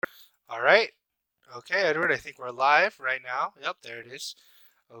All right. Okay, Edward, I think we're live right now. Yep, there it is.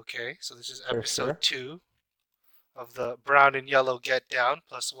 Okay, so this is For episode sure. 2 of the Brown and Yellow Get Down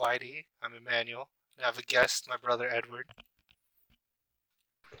plus Whitey. I'm Emmanuel. I have a guest, my brother Edward.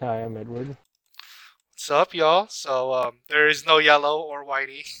 Hi, I'm Edward. What's up, y'all? There is no Yellow or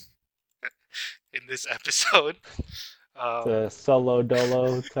Whitey in this episode. It's Um, a solo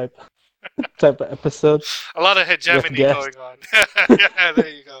dolo type of episode a lot of with hegemony going guests. on. Yeah, there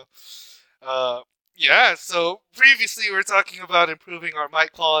you go. Uh, yeah, so previously we were talking about improving our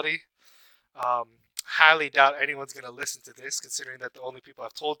mic quality. Um, Highly doubt anyone's going to listen to this, considering that the only people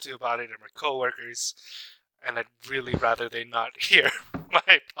I've told to about it are my coworkers, and I'd really rather they not hear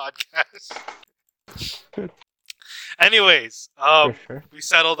my podcast. Anyways, For sure. we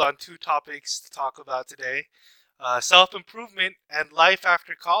settled on two topics to talk about today: self improvement and life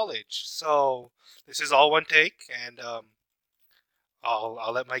after college. So this is all one take, and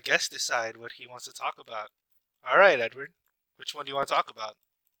I'll let my guest decide what he wants to talk about. All right, Edward, which one do you want to talk about?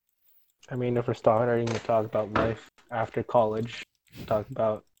 I mean, if we're starting to talk about life after college, talk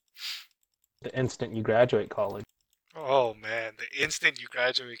about the instant you graduate college. Oh man, the instant you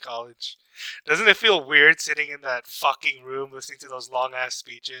graduate college. Doesn't it feel weird sitting in that fucking room listening to those long ass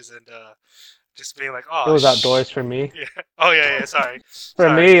speeches and just being like, It oh was sh outdoors for me. yeah. Oh yeah, sorry. For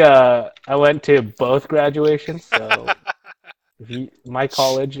Sorry. me, I went to both graduations. So, my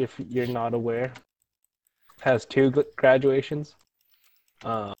college, if you're not aware, has two graduations.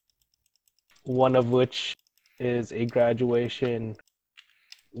 Uh, one of which is a graduation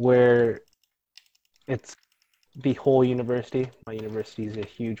where it's the whole university. My university is a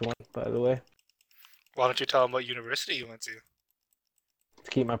huge one, by the way, Why don't you tell them what university you went to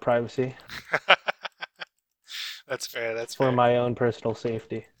keep my privacy to? That's fair, that's for fair. my own personal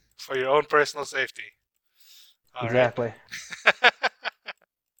safety. For your own personal safety. Alright. Exactly.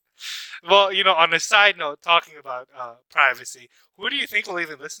 Well, on a side note, talking about privacy, who do you think will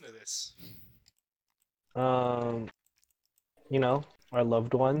even listen to this? Um, our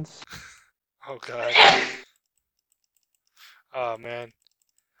loved ones. Oh god. Oh man.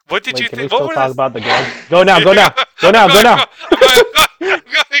 What did you Wait, can we think? What still were talk the about the game? Go now, Yeah, go now, go now, go I'm now. going, I'm going, I'm going,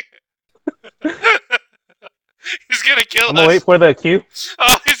 I'm going. He's gonna kill I'm gonna wait us. for the cue.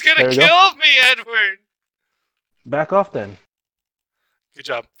 Oh, he's gonna There we go. kill me, Edward. Back off then. Good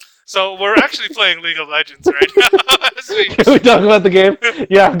job. So we're actually playing League of Legends right now. Can we talk about the game?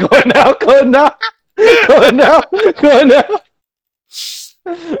 Yeah, go now, go now, go now, go now.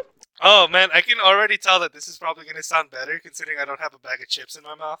 Oh man, I can already tell that this is probably gonna sound better considering I don't have a bag of chips in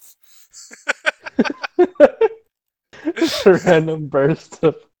my mouth. Random burst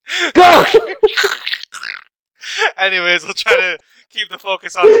of go. Anyways, we'll try to keep the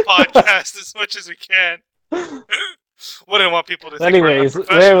focus on the podcast as much as we can. Wouldn't want people to think we're Anyways, there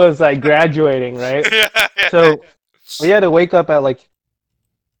unprofessional. was like graduating, right? Yeah, yeah, yeah. So we had to wake up at like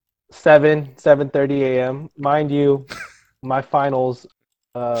 7:30 a.m. Mind you, my finals,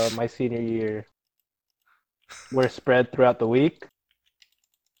 my senior year, were spread throughout the week,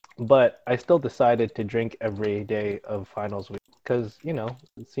 but I still decided to drink every day of finals week because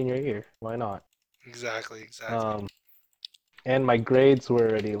it's senior year. Why not? Exactly, exactly. Um, and my grades were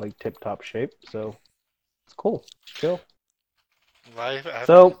already like tip top shape, so it's cool, it's chill. Life after.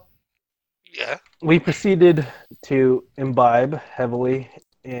 So Yeah. we proceeded to imbibe heavily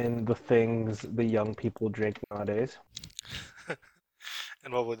in the things the young people drink nowadays.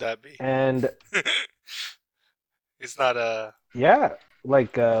 And what would that be? And It's not a. yeah,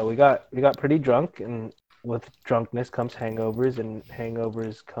 like we got pretty drunk, and with drunkenness comes hangovers, and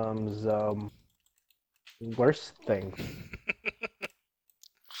hangovers comes worse things.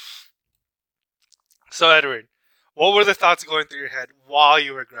 So, Edward, what were the thoughts going through your head while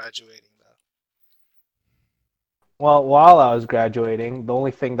you were graduating, Well, while I was graduating, the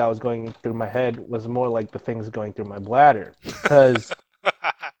only thing that was going through my head was more like the things going through my bladder, because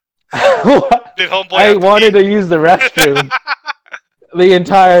though? Did homeboy I have to wanted pee? to use the restroom the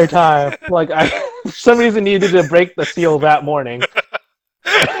entire time. Like I, for some reason, needed to break the seal that morning.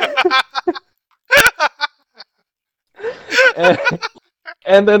 and,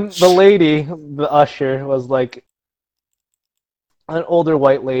 and then the lady, the usher, was like an older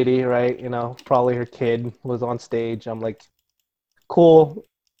white lady, right? Probably her kid was on stage. I'm like, cool.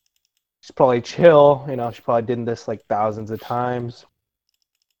 She's probably chill. She probably did this like thousands of times.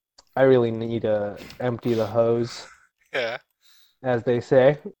 I really need to empty the hose, Yeah. as they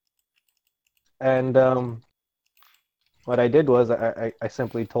say. And what I did was I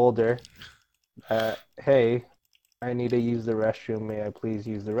simply told her, hey, I need to use the restroom. May I please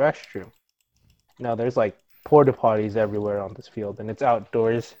use the restroom? Now, there's like porta potties everywhere on this field, and it's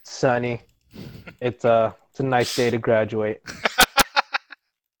outdoors, it's sunny. It's a nice day to graduate.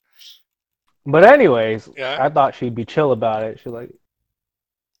 But anyways, Yeah. I thought she'd be chill about it. She's like,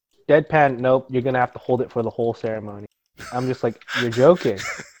 deadpan, nope, you're gonna have to hold it for the whole ceremony. I'm just like, you're joking.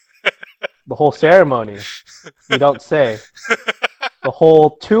 The whole ceremony. You don't say. The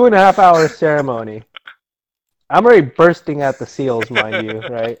whole 2.5 hour ceremony. I'm already bursting at the seals, mind you,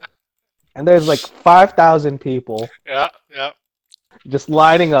 right? And there's like 5,000 people Yeah. Yeah. just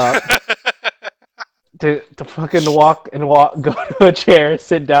lining up to fucking go to a chair,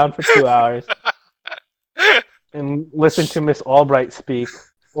 sit down for 2 hours, and listen to Miss Albright speak.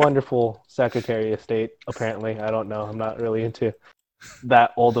 Wonderful Secretary of State, apparently. I don't know. I'm not really into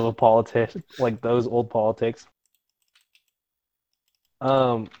that old of a politics, like those old politics.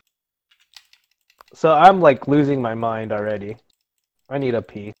 So I'm like losing my mind already. I need a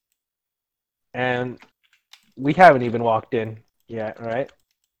pee. And we haven't even walked in yet, right?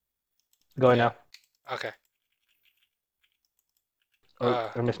 Going now. Okay.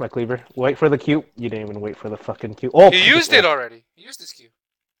 Oh, I missed my cleaver. Wait for the cue. You didn't even wait for the fucking cue. Oh, You used it already. You used this cue.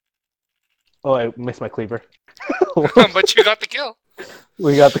 Oh, I missed my cleaver. But you got the kill.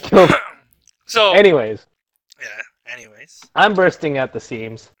 We got the kill. So. Anyways. Yeah. Anyways. I'm bursting at the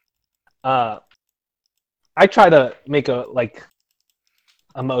seams. I try to make a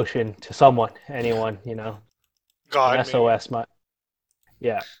motion to someone, anyone, you know. God. An SOS,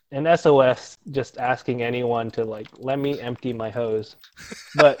 an SOS, just asking anyone to like let me empty my hose.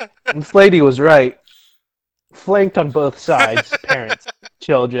 But this lady was right. Flanked on both sides, parents,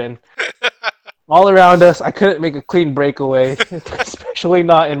 children, all around us. I couldn't make a clean breakaway, especially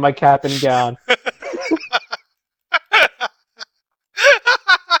not in my cap and gown.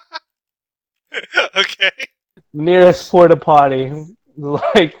 Okay. Nearest porta potty,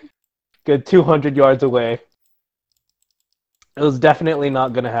 like good 200 yards away. It was definitely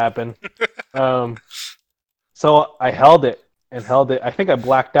not going to happen. So I held it and held it. I think I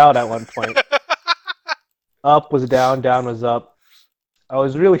blacked out at one point. Up was down, down was up. I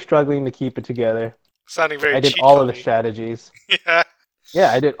was really struggling to keep it together. Sounding very. I did all of the strategies. Yeah.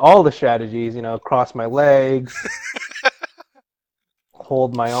 Yeah, I did all the strategies. You know, cross my legs,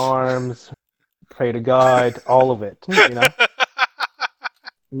 hold my arms, pray to God, all of it. You know,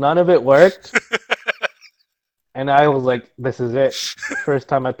 none of it worked. And I was like, this is it. First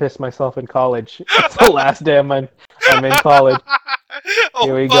time I pissed myself in college. It's the last day I'm in college.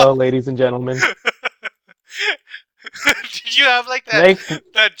 Here we go, ladies and gentlemen. Did you have like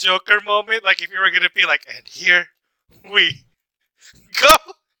that Joker moment? Like if you were going to be like, and here we go.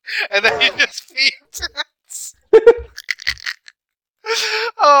 And then you just pee your pants.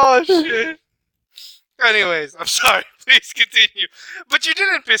 Oh, shit. Anyways, I'm sorry. Please continue. But you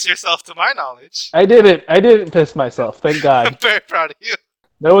didn't piss yourself, to my knowledge. I didn't piss myself. Thank God. I'm very proud of you.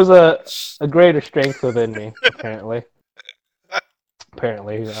 There was a greater strength within me, apparently.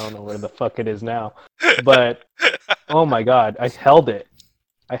 Apparently, I don't know where the fuck it is now. But, oh my God, I held it.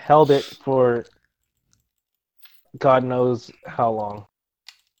 I held it for God knows how long.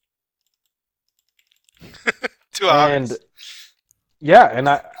 2 hours. And yeah, and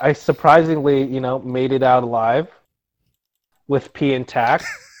I surprisingly, you know, made it out alive with pee intact.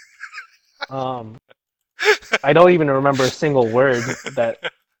 I don't even remember a single word that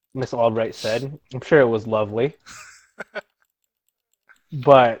Miss Albright said. I'm sure it was lovely.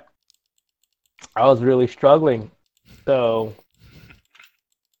 But I was really struggling. So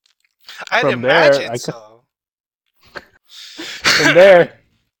I'd from imagine there, so. From there,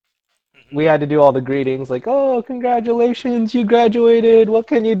 we had to do all the greetings, like, "Oh, congratulations, you graduated. What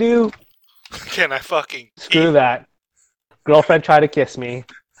can you do?" Can I fucking Screw that. Girlfriend tried to kiss me.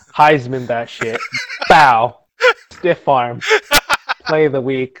 Heisman that shit. Bow. Stiff arm. Play of the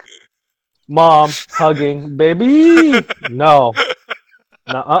week. Mom hugging. Baby! No.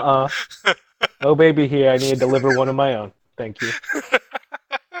 No, no baby here. I need to deliver one of my own. Thank you.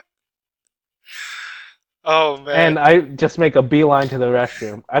 Oh, man. And I just make a beeline to the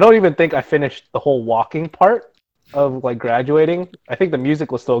restroom. I don't even think I finished the whole walking part of like graduating. I think the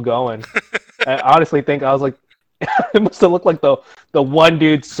music was still going. I honestly think I was like, it must have looked like the one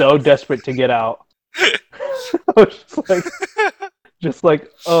dude so desperate to get out. I was just like,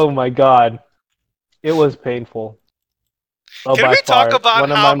 oh my God, it was painful. Oh, can we talk about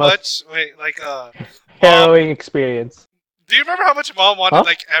one how much harrowing experience? Do you remember how much Mom wanted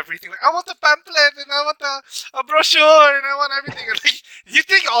like everything? Like, I want the pamphlet and I want a brochure and I want everything. Like, you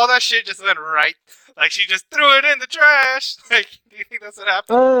think all that shit just went right? Like she just threw it in the trash? Like, do you think that's what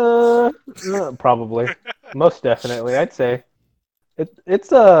happened? Probably, most definitely. I'd say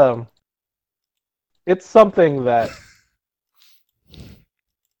it's it's something that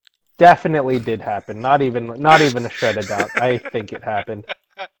definitely did happen. Not even a shred of doubt. I think it happened.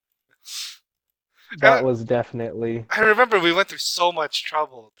 And That was definitely I remember we went through so much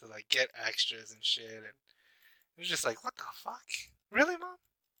trouble to like get extras and shit, and it was just like, what the fuck? Really, mom?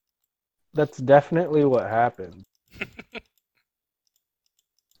 that's definitely what happened.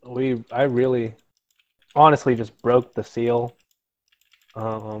 I really honestly just broke the seal.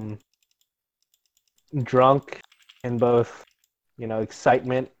 Um, drunk in both,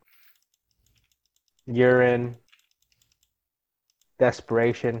 excitement, urine,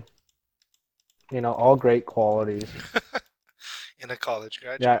 desperation, all great qualities. In a college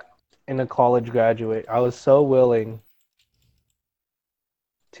Yeah, graduate. in a college graduate, I was so willing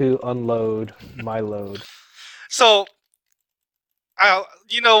to unload my load. So,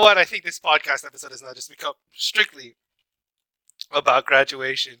 you know what? I think this podcast episode has now just become strictly about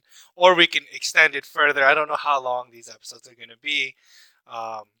graduation, or we can extend it further. I don't know how long these episodes are going to be.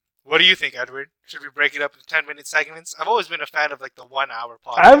 Um, what do you think, Edward? Should we break it up into 10-minute segments? I've always been a fan of like the 1 hour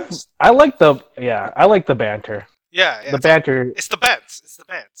podcast. I like the banter. Yeah, yeah. The banter It's the bands. It's the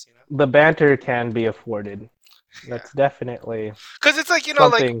bands, you know? the banter can be afforded. Yeah. That's definitely Because it's like, like,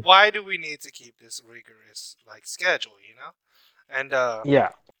 something. why do we need to keep this rigorous, like, schedule, you know? And, Yeah,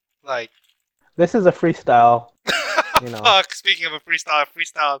 like, this is a freestyle. fuck, speaking of a freestyle, I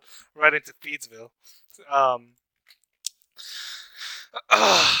freestyled right into Feedsville. Um,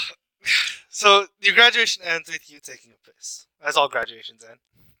 so your graduation ends with you taking a piss, as all graduations end.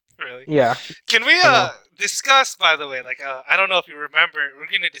 Really? Yeah, Can we I know. discuss, by the way, like I don't know if you remember, we're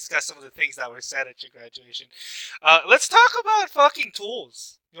gonna discuss some of the things that were said at your graduation. Let's talk about fucking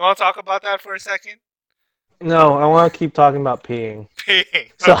tools. You want to talk about that for a second? No, I want to keep talking about peeing.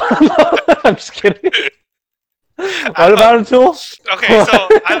 Peeing. So I'm just kidding. What about a tool? Okay, so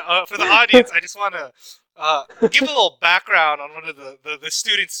for the audience, I just want to give a little background on one of the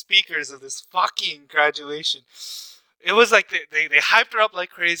student speakers of this fucking graduation. It was like they hyped her up like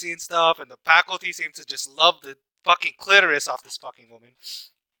crazy and stuff, and the faculty seemed to just love the fucking clitoris off this fucking woman.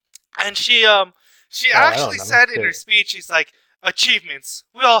 And she I don't actually know. said in her speech, she's like, achievements,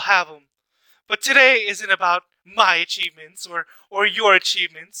 we all have them, but today isn't about my achievements or your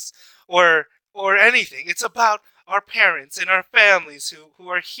achievements or anything. It's about our parents and our families who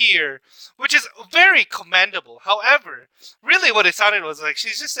are here, which is very commendable. However, really what it sounded was like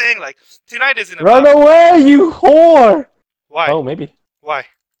she's just saying like tonight isn't Run about away, you whore! why? Oh, maybe. Why?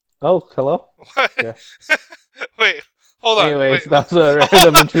 Oh, hello? What? Yeah. Wait, hold on. Anyways, Wait. that's a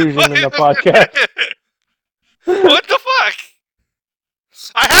random intrusion in the podcast. What the fuck?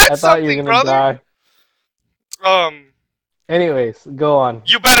 I had I thought you were something, gonna brother. die. Anyways, go on.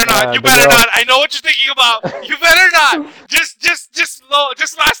 You better not. You better not. I know what you're thinking about. You better not. Just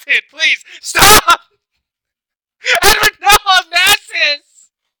last hit, please. Stop. Edward, no, Nassus.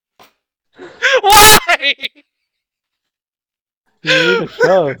 Why? You need a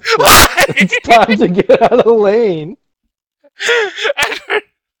shove. Why? It's time to get out of the lane. Edward.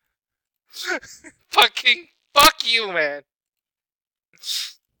 Fucking fuck you, man.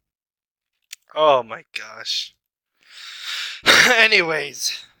 Oh my gosh.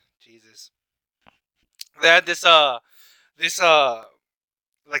 Anyways, Jesus. They had this like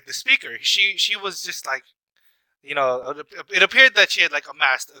the speaker. She was just like, it appeared that she had like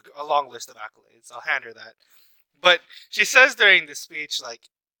amassed a long list of accolades. I'll hand her that. But she says during the speech, like,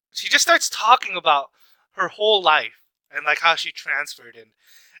 she just starts talking about her whole life and like how she transferred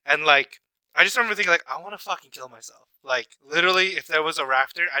and like I just remember thinking like I want to fucking kill myself. Like literally, if there was a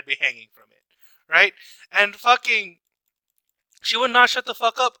rafter, I'd be hanging from it, right? And fucking, she would not shut the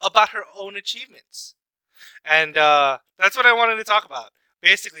fuck up about her own achievements. And that's what I wanted to talk about.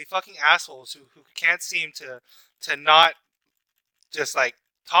 Basically, fucking assholes who can't seem to not just like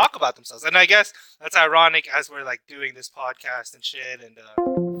talk about themselves. And I guess that's ironic as we're like doing this podcast and shit. And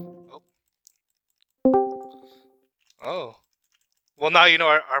oh, well now you know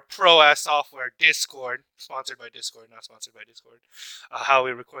our pro ass software Discord, sponsored by Discord, not sponsored by Discord. How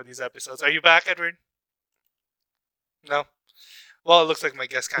we record these episodes. Are you back, Edward? No. Well, it looks like my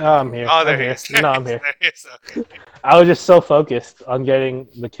guest kind of. I'm here. Oh, there I'm he here. is. No, I'm here. There he is. Okay. I was just so focused on getting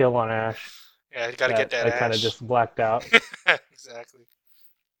the kill on Ash Yeah, you gotta get that. I kind of Ash. just blacked out. Exactly.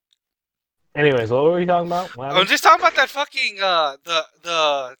 Anyways, what were we talking about? I'm just talking about that fucking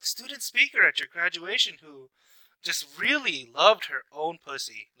the student speaker at your graduation who just really loved her own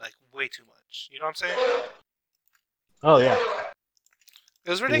pussy like way too much. You know what I'm saying? Oh yeah. It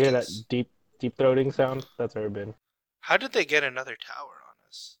was You hear that ridiculous. deep throating sound? That's Urban. How did they get another tower on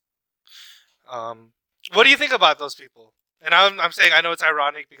us? What do you think about those people? And I'm saying I know it's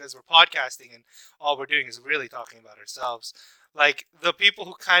ironic because we're podcasting and all we're doing is really talking about ourselves. Like the people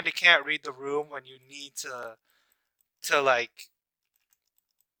who kind of can't read the room when you need to like,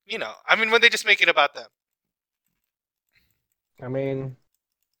 I mean, when they just make it about them. I mean,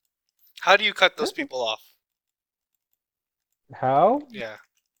 How do you cut those people off? how? Yeah.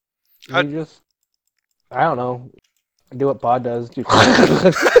 You just, I don't know, do what Pod does.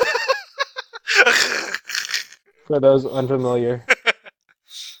 For those unfamiliar,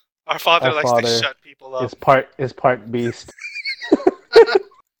 Our father our likes to father shut people up. is part beast.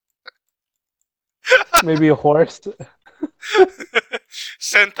 Maybe a horse.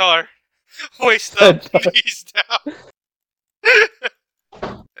 Centaur. Waist up, Centaur. knees down.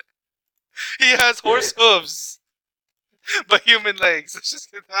 He has horse hooves, but human legs. Let's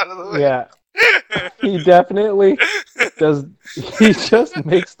just get that out of the way. Yeah, he definitely does. He just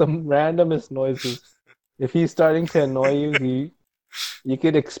makes the randomest noises. If he's starting to annoy you, you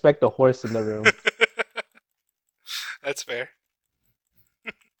could expect a horse in the room. That's fair.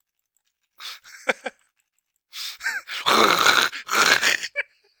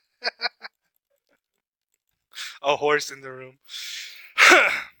 A horse in the room.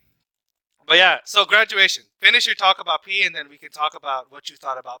 But yeah, so graduation. Finish your talk about P, and then we can talk about what you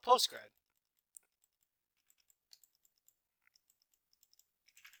thought about post grad.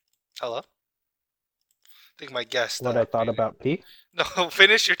 Hello? I think my guest. What I thought about P? No,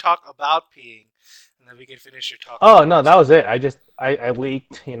 finish your talk about peeing, and then we can finish your talk. Oh no, that was it. I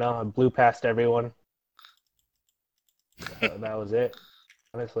leaked. I blew past everyone. That was it.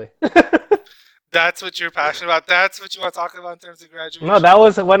 Honestly. That's what you're passionate about. That's what you want to talk about in terms of graduation. No, that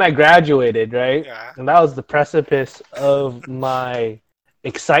was when I graduated, right? Yeah. And that was the precipice of my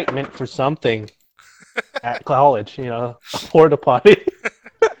excitement for something at college. A porta potty.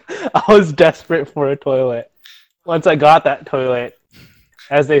 I was desperate for a toilet. Once I got that toilet,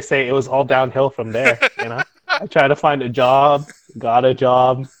 as they say, it was all downhill from there. I tried to find a job, got a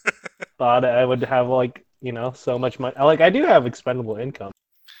job, thought I would have so much money. I do have expendable income.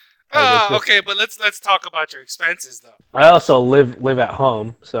 Okay, but let's talk about your expenses though. I also live at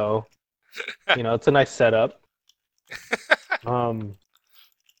home, so it's a nice setup. I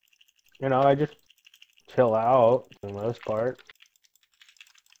just chill out for the most part.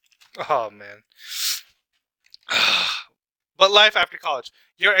 Oh man. But life after college,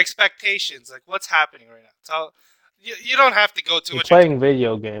 your expectations, like what's happening right now. So you don't have to go too much. Playing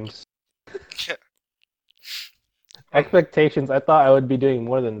video games. Yeah. Expectations. I thought I would be doing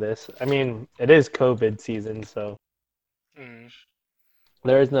more than this. I mean, it is COVID season, so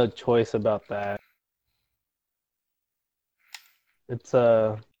there is no choice about that. It's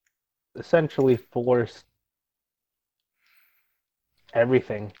essentially forced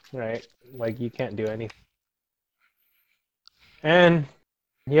everything, right? Like you can't do anything, and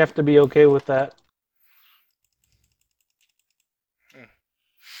you have to be okay with that.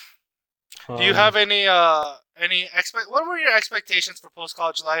 Do you have any what were your expectations for post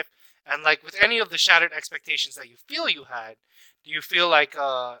college life? And like with any of the shattered expectations that you feel you had, do you feel like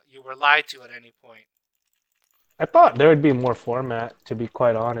you were lied to at any point? I thought there would be more format, to be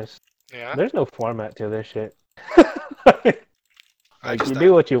quite honest. Yeah. There's no format to this shit. You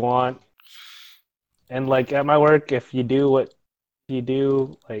do what you want. And like at my work, if you do what you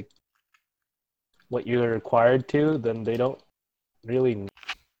do, like what you're required to, then they don't really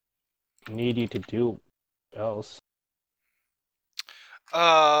need you to do else.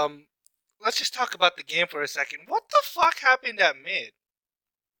 Let's just talk about the game for a second. What the fuck happened at mid?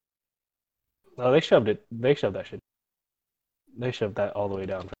 No, they shoved it. They shoved that shit. They shoved that all the way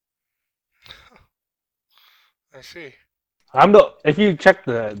down. I see. If you check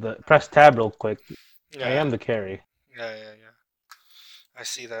the press tab real quick, yeah. I am the carry. Yeah. I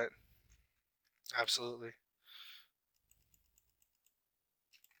see that. Absolutely.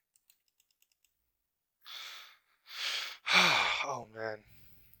 Oh man.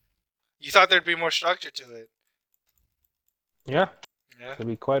 You thought there'd be more structure to it. Yeah. Yeah. To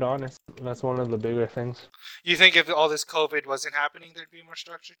be quite honest, that's one of the bigger things. You think if all this COVID wasn't happening, there'd be more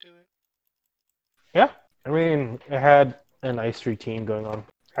structure to it? Yeah. I mean, it had a nice routine going on.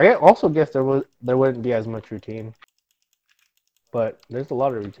 I also guess there wouldn't be as much routine, but there's a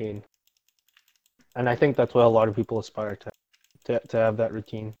lot of routine, and I think that's what a lot of people aspire to have that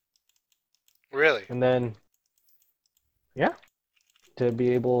routine. Really? And then, yeah, to be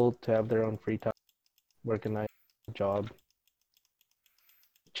able to have their own free time, work a nice job,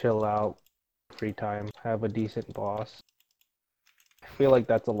 chill out, free time, have a decent boss. I feel like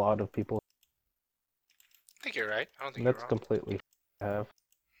that's a lot of people. I think you're right. I don't think that's you're wrong. Completely have.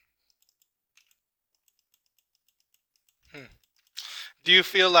 Do you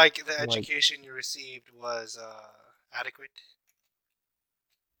feel like the Like education you received was adequate?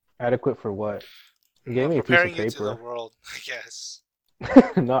 adequate for what? You gave me a piece of Preparing you to the paper. world, I guess.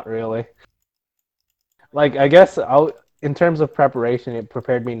 Not really. Like I guess I'll in terms of preparation, it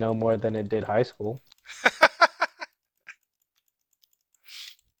prepared me no more than it did high school.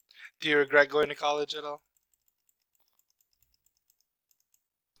 Do you regret going to college at all?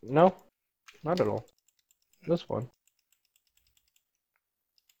 No, not at all. It was fun.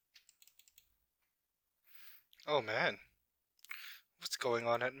 Oh man, what's going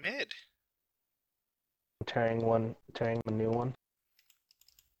on at mid? Tearing a new one.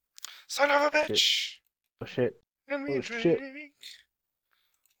 Son of a Shit. bitch! Oh shit. Let me Oh drink. shit.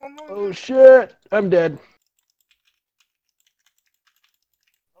 One more Oh night. shit. I'm dead.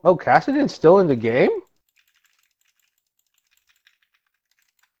 Oh, Cassidy's still in the game?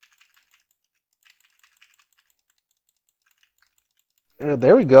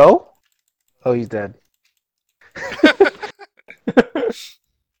 There we go. Oh, he's dead.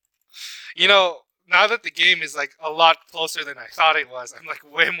 You know, now that the game is like a lot closer than I thought it was, I'm like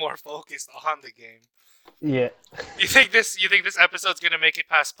way more focused on the game. Yeah. You think this episode's gonna make it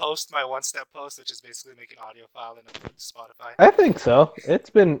past post, my one-step post, which is basically make an audio file and upload to Spotify? I think so. It's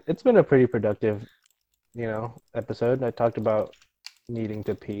been a pretty productive, episode. I talked about needing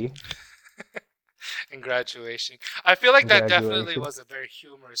to pee In graduation. I feel like in that definitely graduation. was a very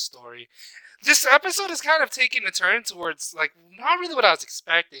humorous story. This episode is kind of taking a turn towards like not really what I was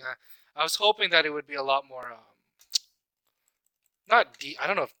expecting. I was hoping that it would be a lot more not deep. I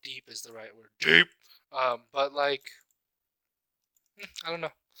don't know if deep is the right word. Deep. But like I don't know.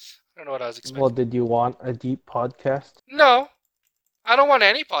 I don't know what I was Well, expecting. did you want a deep podcast? No, I don't want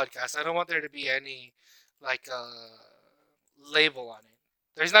any podcast. I don't want there to be any like label on it.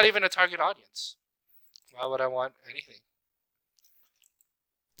 There's not even a target audience. Why would I want anything?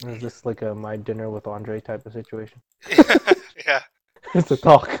 Is this like a My Dinner with Andre type of situation? Yeah, It's a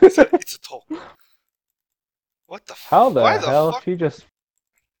talk. it's a talk. What the? How the Why the hell? fuck?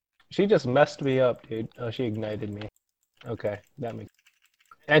 She just messed me up, dude. Oh, she ignited me. Okay, that makes.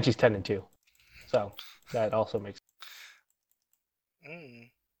 And she's 10-2, so that also makes.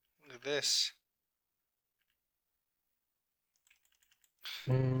 Look at this.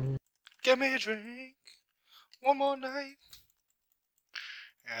 Mm, Get me a drink. One more night.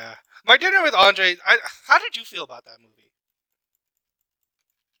 Yeah. My dinner with Andre. How did you feel about that movie?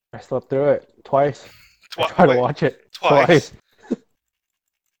 I slept through it twice. I tried to Wait, watch it twice.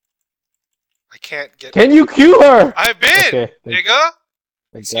 I can't get. Can you cue her? I've been, Okay, nigga.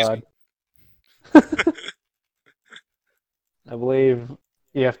 thank Excuse God. me. I believe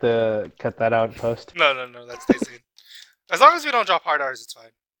you have to cut that out in post. No, that stays in. As long as we don't drop hard R's, it's fine.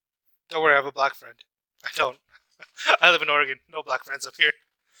 Don't worry, I have a black friend. I don't. I live in Oregon. No black friends up here.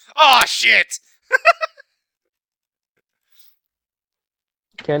 Oh shit!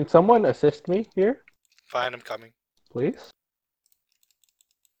 Can someone assist me here, Fine, I'm coming. please?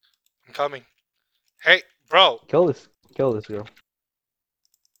 I'm coming. Hey, bro. Kill this girl.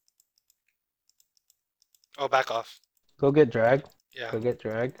 Oh, back off. Go get dragged. Yeah. Go get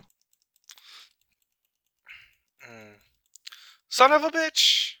dragged. Son of a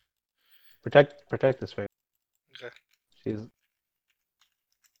bitch. Protect this face. Okay. She's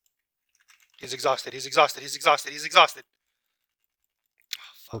He's exhausted. Oh,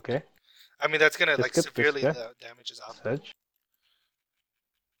 fuck. okay. I mean, that's gonna Just like skip this severely guy. damage his output. Sedge.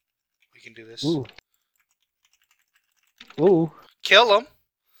 We can do this. Ooh. Ooh. Kill him.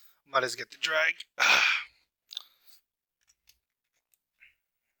 Might as well get the drag.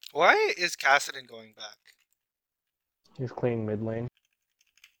 Why is Cassidon going back? He's cleaning mid lane.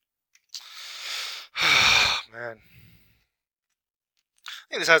 Man. I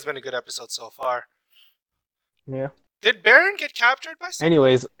think this has been a good episode so far. Yeah. Did Baron get captured by someone?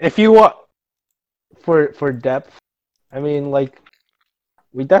 Anyways, if you want for depth, I mean, like,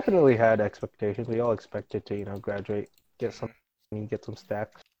 we definitely had expectations. We all expected to, graduate, get some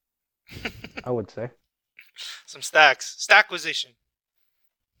stacks. I would say. Some stacks. Stackwisition.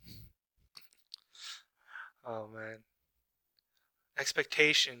 Oh man.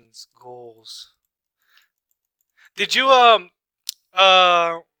 Expectations, goals. Did you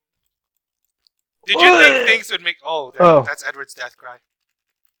did you think things would make that's Edward's death cry.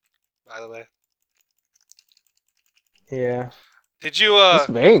 By the way. Yeah. Did you This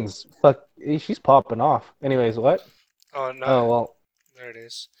veins, fuck, she's popping off. Anyways, what? Oh no. Oh well. There it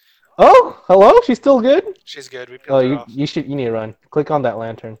is. Oh, hello. She's still good. She's good. We Oh, peeled her off. you need to run. Click on that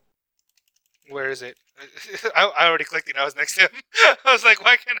lantern. Where is it? I already clicked it. I was next to him. I was like,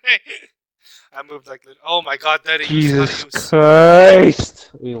 why can't I? I moved like, oh my god, that Jesus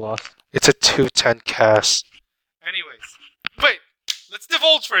Christ! We lost. It's a 210 cast. Anyways, wait, let's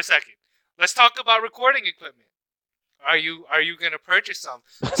divulge for a second. Let's talk about recording equipment. Are you gonna purchase some?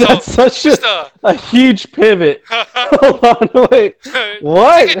 So, That's such a huge pivot. Hold on, wait.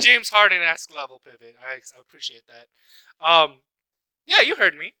 What? It's like a James Harden-esque level pivot. I appreciate that. Yeah, you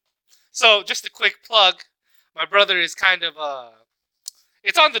heard me. So, just a quick plug. My brother is kind of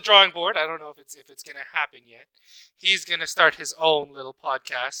it's on the drawing board. I don't know if it's gonna happen yet. He's gonna start his own little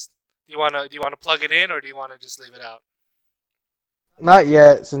podcast. Do you wanna plug it in, or do you wanna just leave it out? Not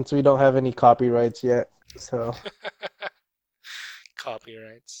yet, since we don't have any copyrights yet. So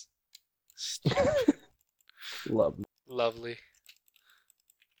copyrights. lovely. Let's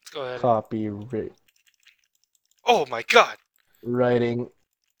go ahead. Copyright. Oh my god. Writing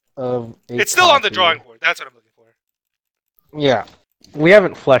of. It's still on the drawing board. That's what I'm looking for. Yeah, we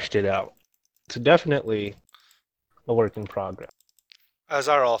haven't fleshed it out. It's definitely a work in progress. As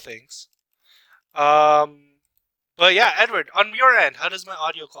are all things. But yeah, Edward, on your end, how does my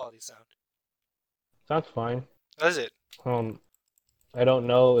audio quality sound? Sounds fine. Does it? I don't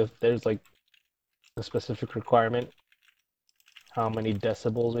know if there's like a specific requirement. How many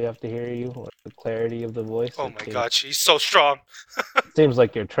decibels we have to hear you, or the clarity of the voice. Oh my god, she's so strong. Seems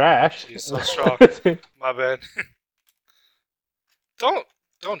like you're trash. She's so strong. My bad. Don't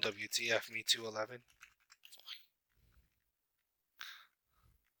WTF me 211.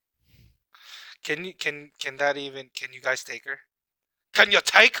 Can you guys take her? Can you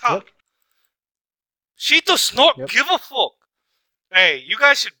take her? Yep. She does not give a fuck. Hey, you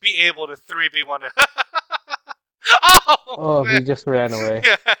guys should be able to 3v1 it. Oh, he just ran away.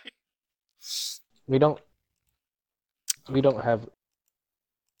 Yeah. We don't have.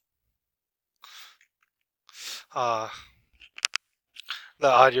 The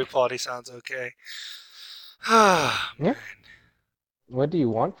audio quality sounds okay. Yeah. What do you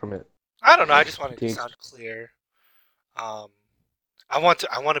want from it? I don't know. I just want it to sound clear. I want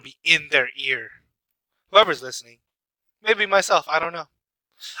to be in their ear. Whoever's listening, maybe myself. I don't know.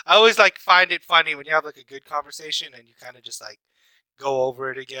 I always find it funny when you have a good conversation and you kind of just go over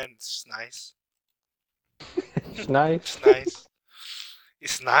it again. It's just nice. It's nice. It's nice.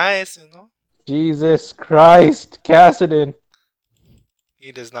 It's nice, you know. Jesus Christ, Cassidy.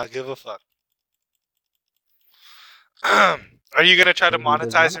 He does not give a fuck. Are you gonna try to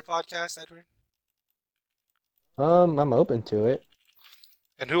monetize your podcast, Edward? I'm open to it.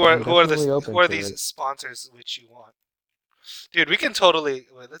 And who are these sponsors which you want? Dude, we can totally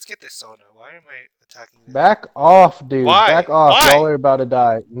let's get this Sona. Why am I attacking this? Back off, dude. Why? Back off. Why? Y'all are about to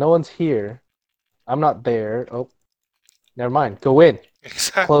die. No one's here. I'm not there. Oh. Never mind. Go in.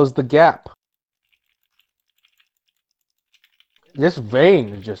 Exactly. Close the gap. This vein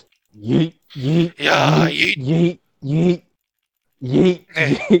is just yeet, yeet, yeah, yeet, yeet, yeet,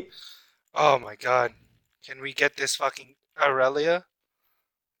 yeet. Oh my god. Can we get this fucking Aurelia?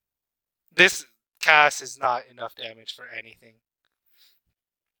 This cast is not enough damage for anything.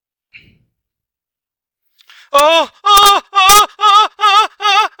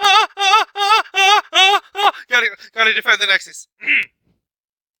 Gotta defend the Nexus.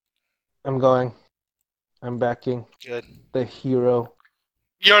 I'm going. I'm backing. Good. The hero.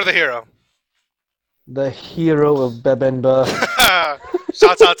 You're the hero. The hero of Bebemba.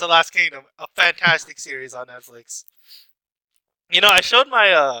 Shouts out to Last Kingdom, a fantastic series on Netflix. You know, I showed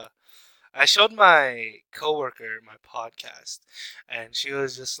my coworker my podcast, and she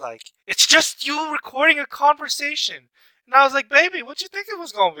was just like, "It's just you recording a conversation," and I was like, "Baby, what you think it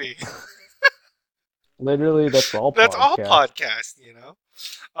was gonna be?" Literally, that's all. That's all podcast, you know.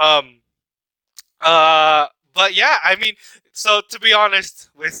 But yeah, I mean, so to be honest,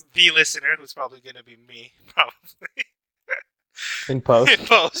 with the listener, who's probably gonna be me, probably. In post. In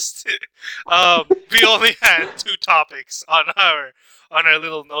post. We only had 2 topics on our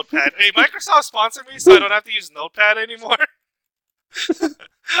little notepad. Hey, Microsoft sponsor me so I don't have to use Notepad anymore.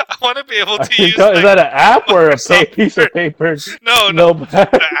 I want to be able to use. Is that an app or a piece of paper? No,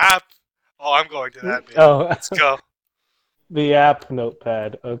 Notepad. The app. Oh, I'm going to that. Baby. Oh, let's go. The app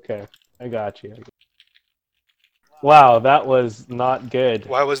Notepad. Okay, I got you. Wow, that was not good.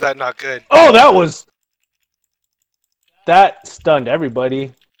 Why was that not good? Oh, that stunned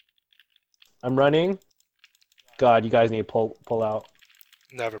everybody. I'm running. God, you guys need to pull out.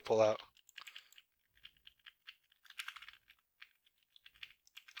 Never pull out.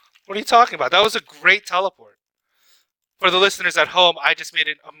 What are you talking about? That was a great teleport. For the listeners at home, I just made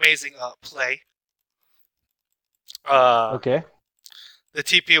an amazing play. Okay. The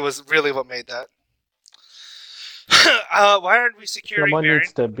TP was really what made that. Why aren't we securing Someone Baron?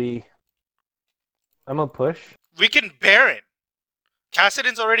 needs to be. I'm gonna push. We can Baron.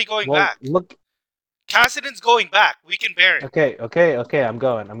 Cassidon's already going Well, back. look. Cassidon's going back. We can Baron. Okay. I'm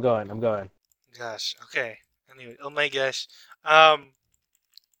going. Gosh. Okay. Anyway. Oh my gosh.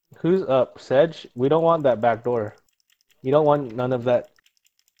 Who's up? Sedge? We don't want that back door. You don't want none of that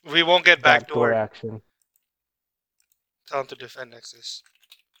We won't get backdoor backdoor. action. Tell him to defend Nexus.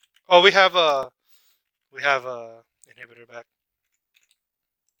 Oh, we have a inhibitor back.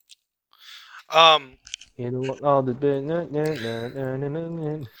 You know all the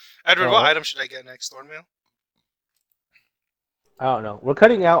Edward, Oh. what item should I get next? Thornmail? I don't know. We're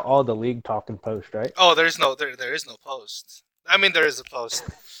cutting out all the league talk and post, right? Oh, there is no post. I mean, there is a post.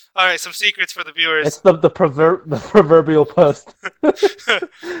 All right, some secrets for the viewers. It's the proverbial post.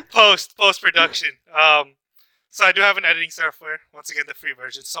 Post production. So I do have an editing software. Once again, the free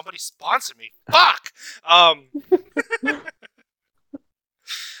version. Somebody sponsor me. Fuck.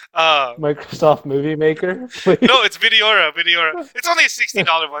 Microsoft Movie Maker, please. No, it's Videora. It's only a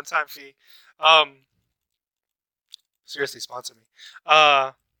 $60 one-time fee. Seriously, sponsor me.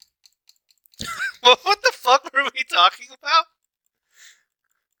 Well, what the fuck were we talking about?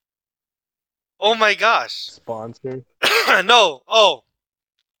 Oh my gosh. Sponsor. No. Oh.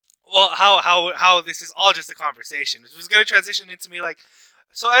 Well, how this is all just a conversation. It was gonna transition into me like,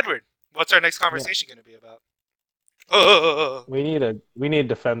 so Edward, what's our next conversation gonna be about? We need to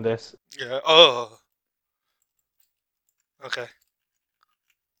defend this. Yeah. Oh. Okay.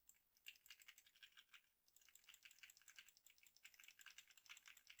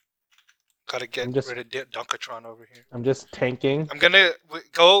 Gotta get rid of Dunkatron over here. I'm just tanking. I'm gonna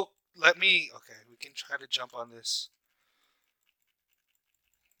go. Let me. Okay, we can try to jump on this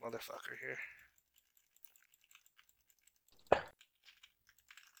motherfucker here.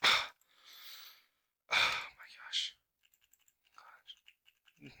 Oh my gosh.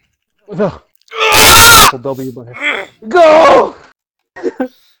 No. W button. Go!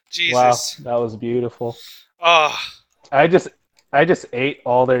 Jesus. Wow, that was beautiful. Oh, I just ate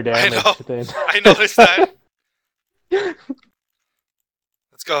all their damage. I noticed that.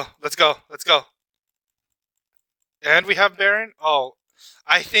 Let's go. And we have Baron. Oh,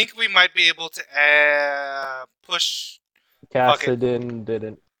 I think we might be able to push. Cassidon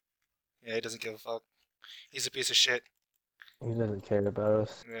didn't. Yeah, he doesn't give a fuck. He's a piece of shit. He doesn't care about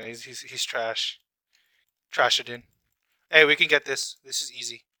us. Yeah, he's trash. Trash it in. Hey, we can get this. This is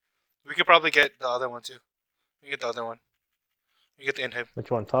easy. We could probably get the other one too. We get the other one. We get the inhib.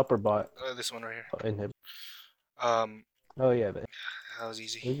 Which one, top or bot? This one right here. Oh, inhib. Oh yeah, that was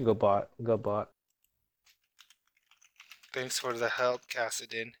easy. We can go bot. Go bot. Thanks for the help,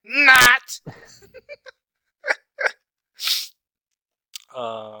 Cassidon. Not.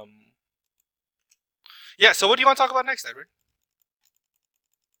 Yeah. So what do you want to talk about next, Edward?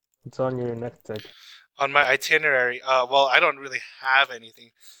 It's on your next edge. On my itinerary. Well, I don't really have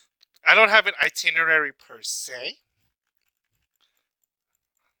anything. I don't have an itinerary per se.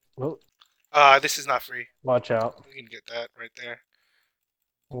 Well, this is not free. Watch out. We can get that right there.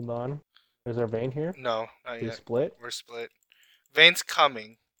 Hold on. Is there vein here? No, not yet. Split? We're split. Vein's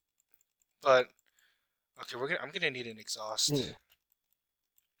coming, but okay, I'm gonna need an exhaust.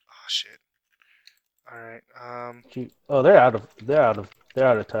 Oh shit. All right. Oh, they're out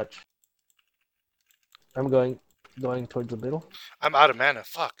of touch. I'm going towards the middle. I'm out of mana.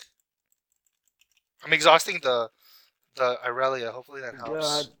 Fuck. I'm exhausting the Irelia. Hopefully that helps.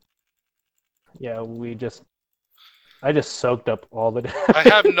 God. Yeah, I just soaked up all the. I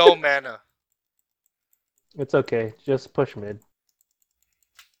have no mana. It's okay. Just push mid.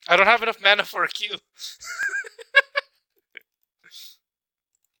 I don't have enough mana for a Q.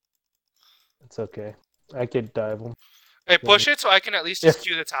 It's okay. I could dive them. Hey, push it so I can at least just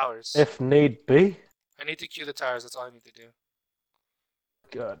Q the towers. If need be. I need to Q the towers. That's all I need to do.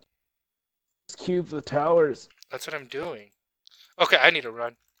 God. Let's cube the towers. That's what I'm doing. Okay, I need to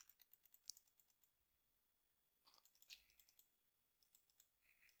run.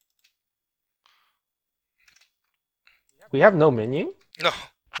 We have no minion? No.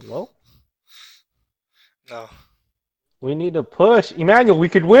 Hello? No. We need to push. Emmanuel, we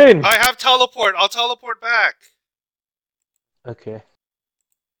could win! I have teleport. I'll teleport back. Okay.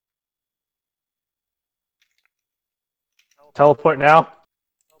 Teleport now.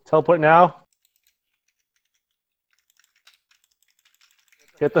 Teleport now.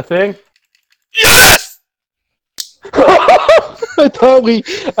 Get the thing. Yes! I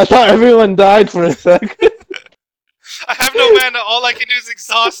thought everyone died for a second. I have no mana. All I can do is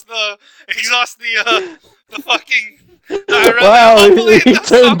exhaust the fucking. Wow,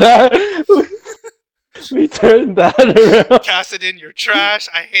 we turned that around. Cassidon, you're trash.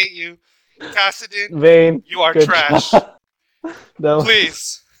 I hate you. Kassadin, Vane, you are good trash. job. No.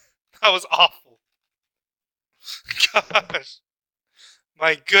 Please. That was awful. Gosh.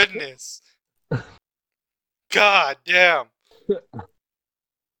 My goodness. God damn.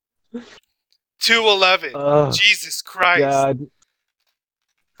 211. Oh, Jesus Christ. God.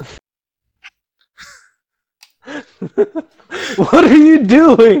 What are you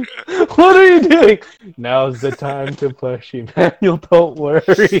doing? What are you doing? Now's the time to push, Emmanuel. Don't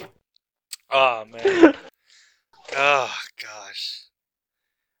worry. Oh, man. Oh, gosh.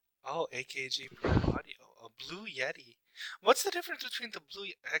 Oh, AKG Pro Audio. A Blue Yeti. What's the difference between the Blue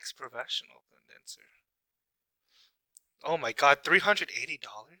X Professional condenser? Oh my god, $380?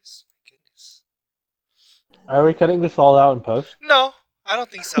 My goodness. Are we cutting this all out in post? No, I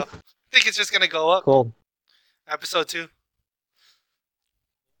don't think so. I think it's just gonna go up. Cool. Episode 2.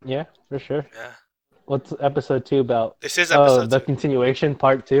 Yeah, for sure. Yeah. What's episode 2 about? This is Oh, episode the 2. continuation,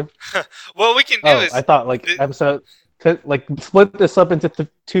 part 2? What we can do Oh, is... I thought like episode... Like, split this up into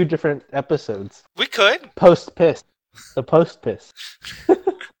 2 different episodes. We could. Post-piss. The post-piss.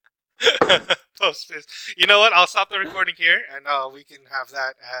 Post-piss. You know what? I'll stop the recording here, and we can have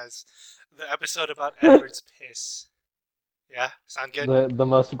that as the episode about Edward's piss. Yeah? Sound good? The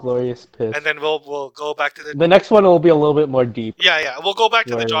most glorious piss. And then we'll go back to The next one will be a little bit more deep. Yeah. We'll go back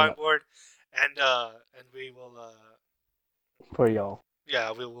to the drawing board, and we will... For y'all.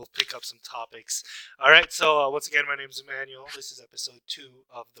 Yeah, we will pick up some topics. Alright, so once again, my name is Emmanuel. This is episode 2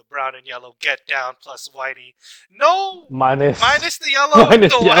 of the Brown and Yellow Get Down plus Whitey. No! Minus the yellow!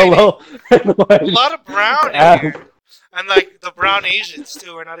 Minus the yellow and Whitey. A lot of brown in here. And like the brown Asians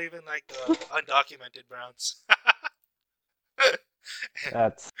too, we're not even like the undocumented browns.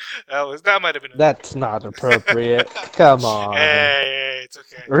 That might have been... That's not appropriate. Come on. Hey, it's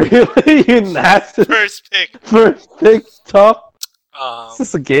okay. Really? You nasty. First pick. First pick top. Is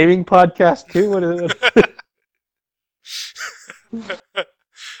this a gaming podcast too? What is it?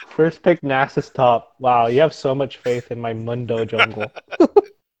 First pick Nasus top. Wow, you have so much faith in my Mundo jungle.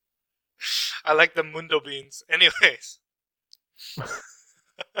 I like the Mundo beans. Anyways.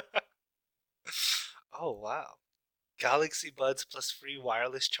 Oh, wow. Galaxy Buds plus free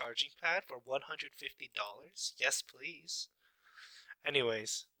wireless charging pad for $150? Yes, please.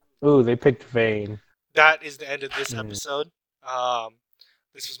 Anyways. Ooh, they picked Vane. That is the end of this episode.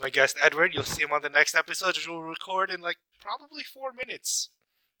 This was my guest, Edward. You'll see him on the next episode, which we'll record in like probably 4 minutes.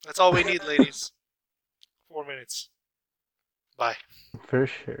 That's all we need, ladies. 4 minutes. Bye. For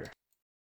sure.